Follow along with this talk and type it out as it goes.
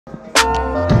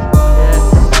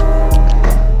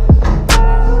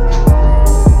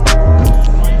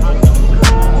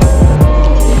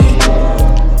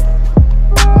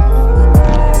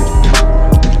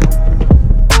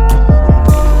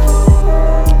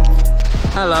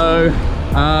Hello.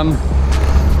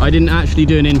 I didn't actually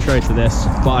do an intro to this,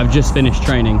 but I've just finished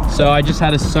training. So I just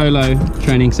had a solo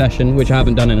training session, which I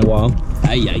haven't done in a while.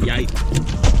 I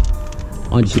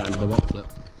just landed a backflip.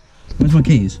 Where's my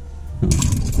keys? Oh.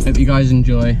 Hope you guys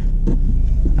enjoy.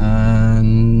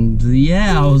 And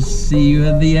yeah, I'll see you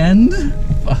at the end.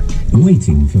 Fuck.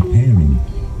 Waiting for pairing.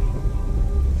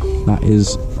 That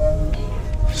is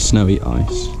snowy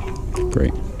ice.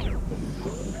 Great.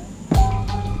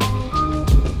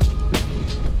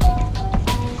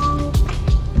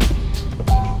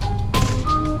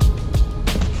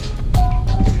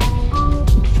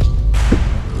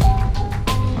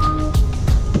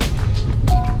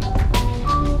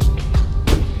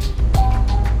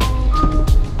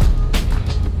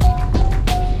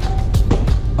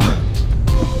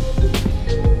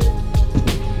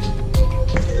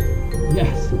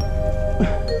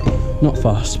 Not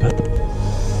fast, but...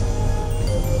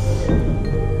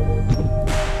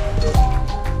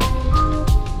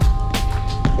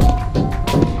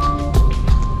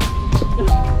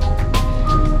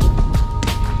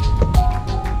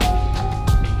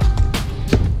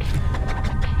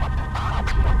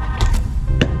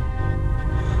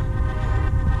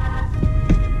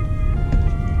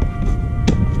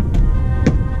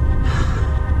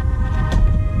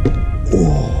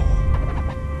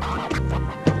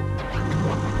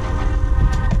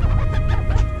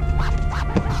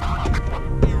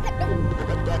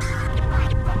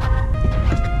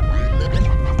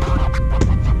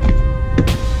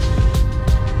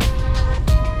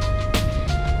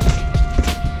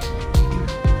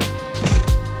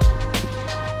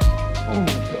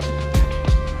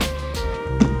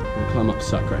 I'm up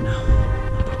suck right now.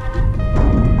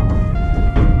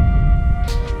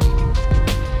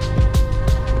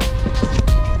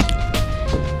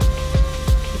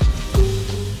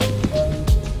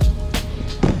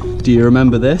 Do you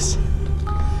remember this?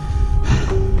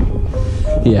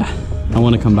 Yeah, I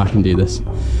want to come back and do this,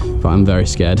 but I'm very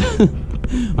scared.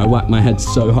 I whacked my head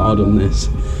so hard on this,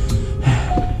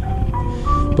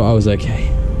 but I was okay.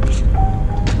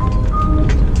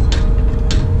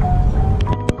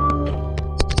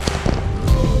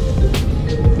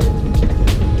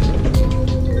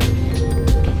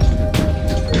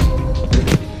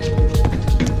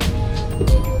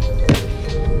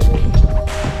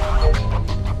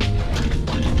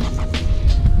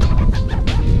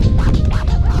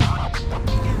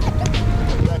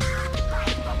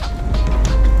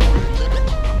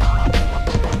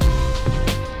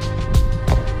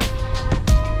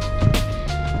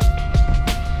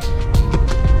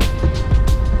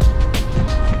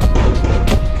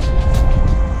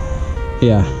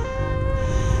 Yeah,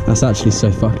 that's actually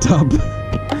so fucked up. Look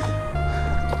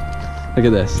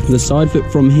at this. The side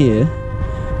flip from here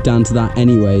down to that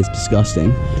anyway is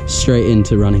disgusting. Straight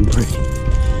into running break.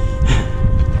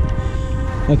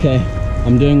 Okay,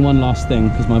 I'm doing one last thing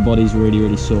because my body's really,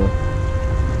 really sore.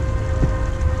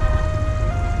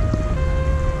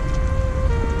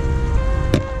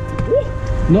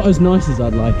 Not as nice as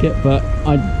I'd like it, but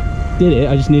I did it.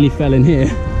 I just nearly fell in here.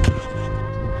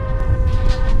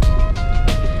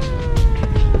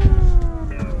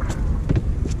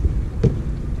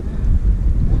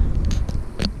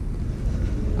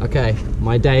 Okay,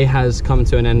 my day has come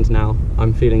to an end now.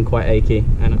 I'm feeling quite achy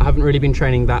and I haven't really been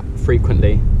training that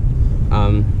frequently,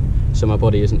 so my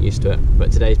body isn't used to it,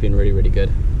 but today's been really, really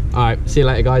good. All right, see you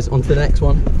later guys, on to the next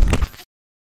one.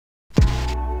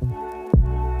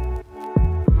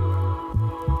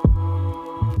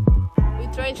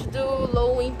 We're trying to do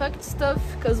low impact stuff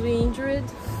because we injured.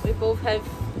 We both have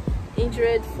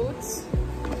injured foots,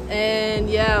 and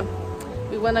yeah,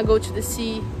 we want to go to the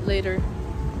sea later.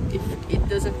 If it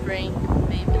doesn't rain,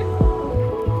 maybe.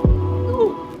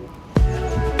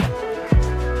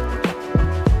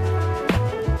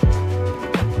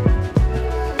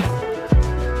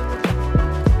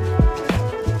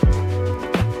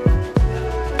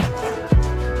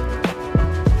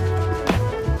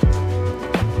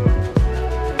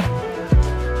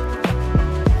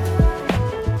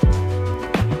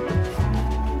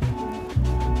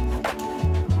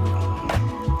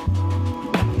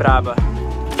 Braba.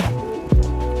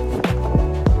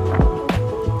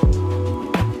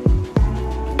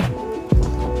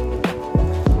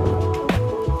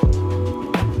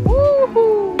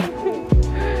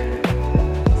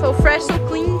 So fresh, so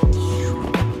clean.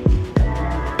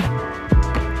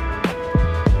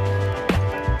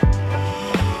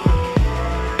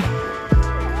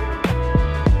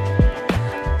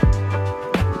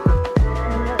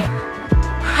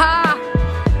 Ha!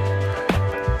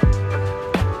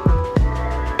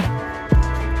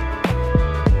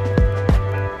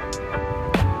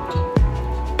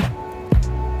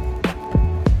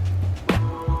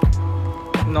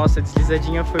 Nossa, a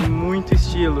deslizadinha foi muito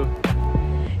estilo.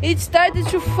 It started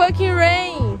to fucking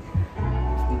rain.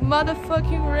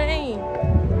 Motherfucking rain.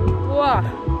 Wow.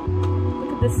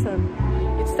 Look at the sun.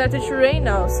 It started to rain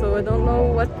now, so I don't know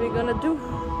what we're gonna do.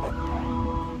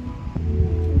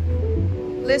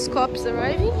 Less cops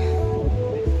arriving.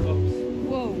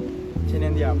 Whoa. Ce ne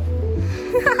andiamo.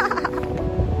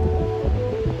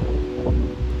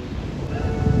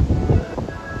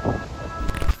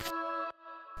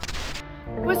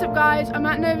 What's up guys, I'm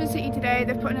at Nova City today.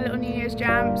 They've put in a little New Year's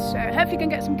jam, so hopefully can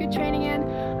get some good training in.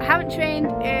 I haven't trained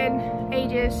in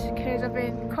ages because I've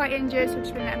been quite injured, so I've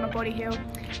just been letting my body heal.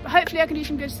 But hopefully I can do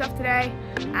some good stuff today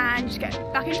and just get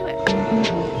back into it.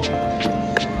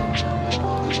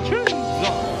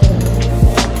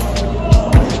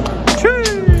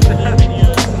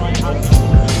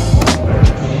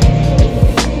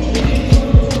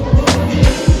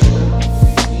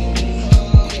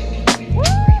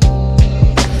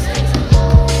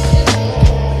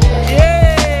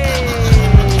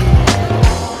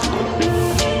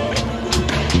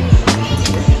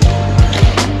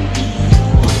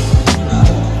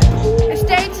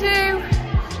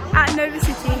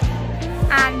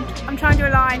 I'm trying to do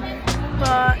a line,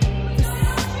 but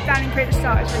standing crew at the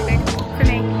start is really big for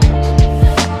me.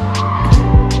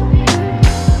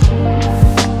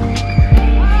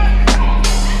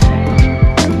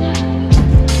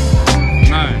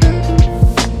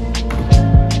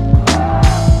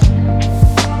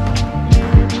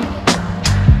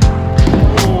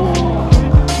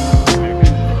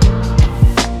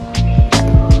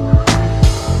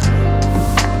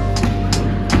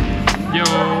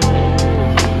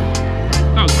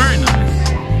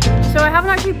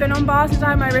 Been on bars since I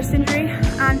had my wrist injury,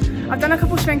 and I've done a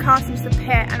couple swing casts into the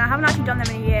pit, and I haven't actually done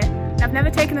them in a year. And I've never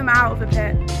taken them out of the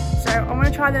pit, so I want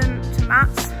to try them to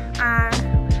mats, and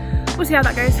we'll see how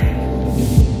that goes.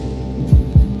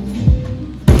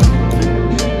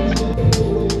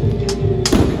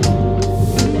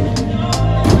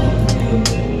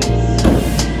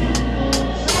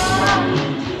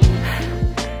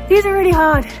 These are really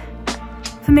hard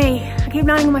for me. I keep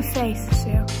landing on my face,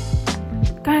 so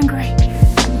going great.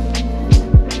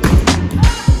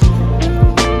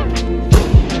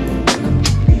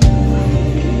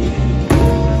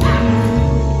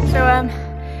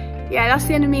 Yeah, that's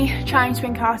the end of me trying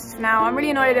swing casts for now. I'm really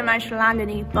annoyed I didn't manage to land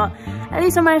any, but at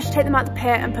least I managed to take them out the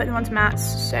pit and put them onto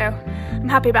mats, so I'm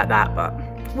happy about that, but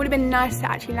it would have been nice to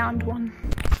actually land one.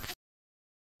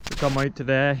 We've come out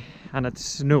today and it's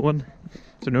snowing,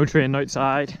 so no training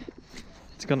outside.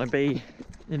 It's gonna be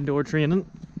indoor training.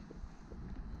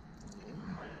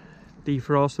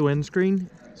 Defrost the windscreen.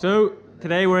 So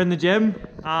today we're in the gym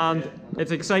and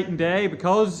it's an exciting day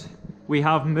because we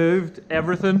have moved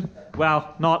everything.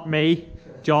 Well, not me,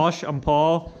 Josh and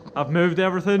Paul have moved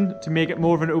everything to make it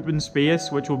more of an open space,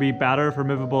 which will be better for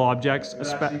movable objects.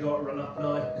 Actually got run up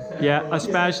now. Yeah,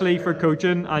 especially for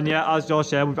coaching. And yeah, as Josh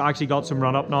said, we've actually got some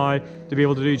run up now to be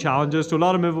able to do challenges. So a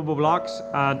lot of movable blocks,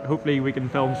 and hopefully we can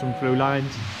film some flow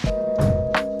lines.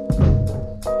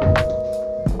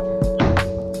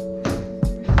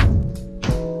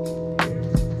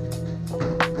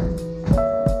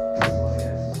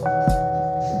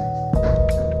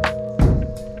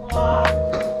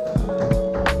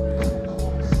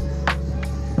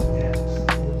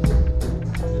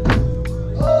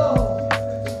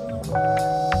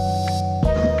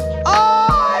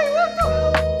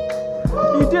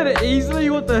 Easily,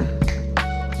 what the?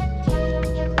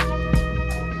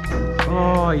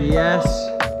 Oh yes.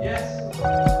 Yes.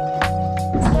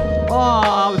 Oh,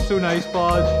 that was so nice,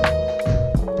 Bodge.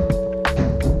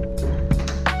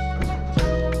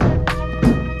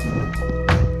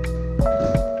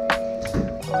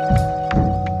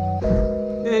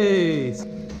 Hey. Yes.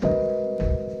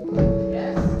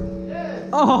 Yes.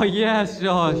 Oh yes,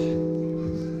 Josh.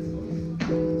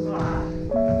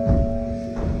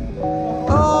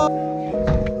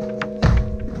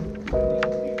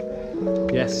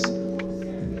 Yes.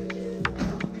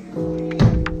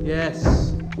 Yes.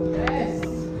 Yes.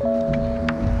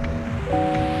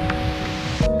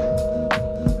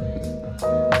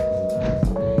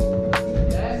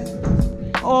 Yes.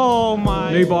 Oh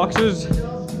my. New boxes.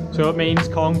 So it means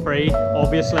Kong free,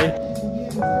 obviously.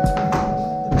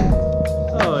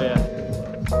 Oh yeah.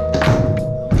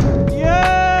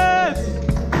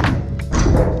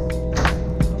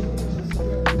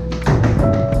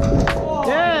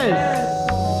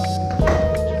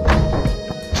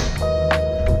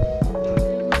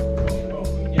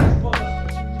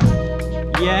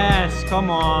 Yes, come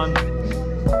on.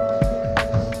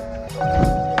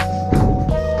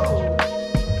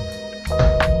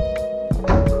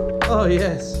 Oh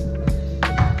yes.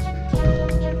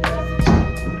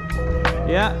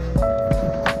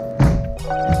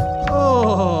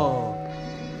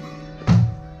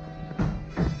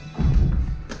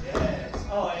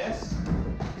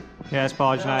 Yes,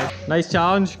 Podge, nice. Nice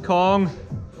challenge, Kong.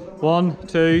 1,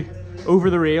 2, over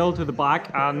the rail to the back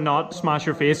and not smash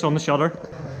your face on the shutter.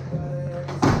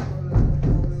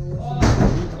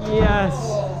 Yes.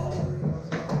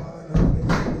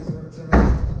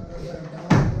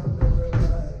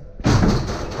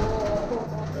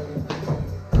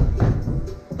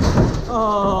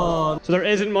 Oh. So there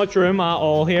isn't much room at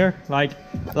all here, like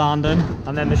landing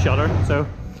and then the shutter. So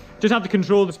just have to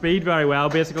control the speed very well,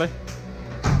 basically.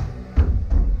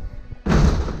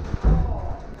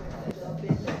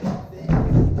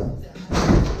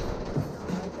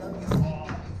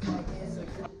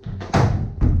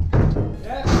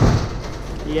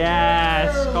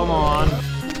 Yes, come on.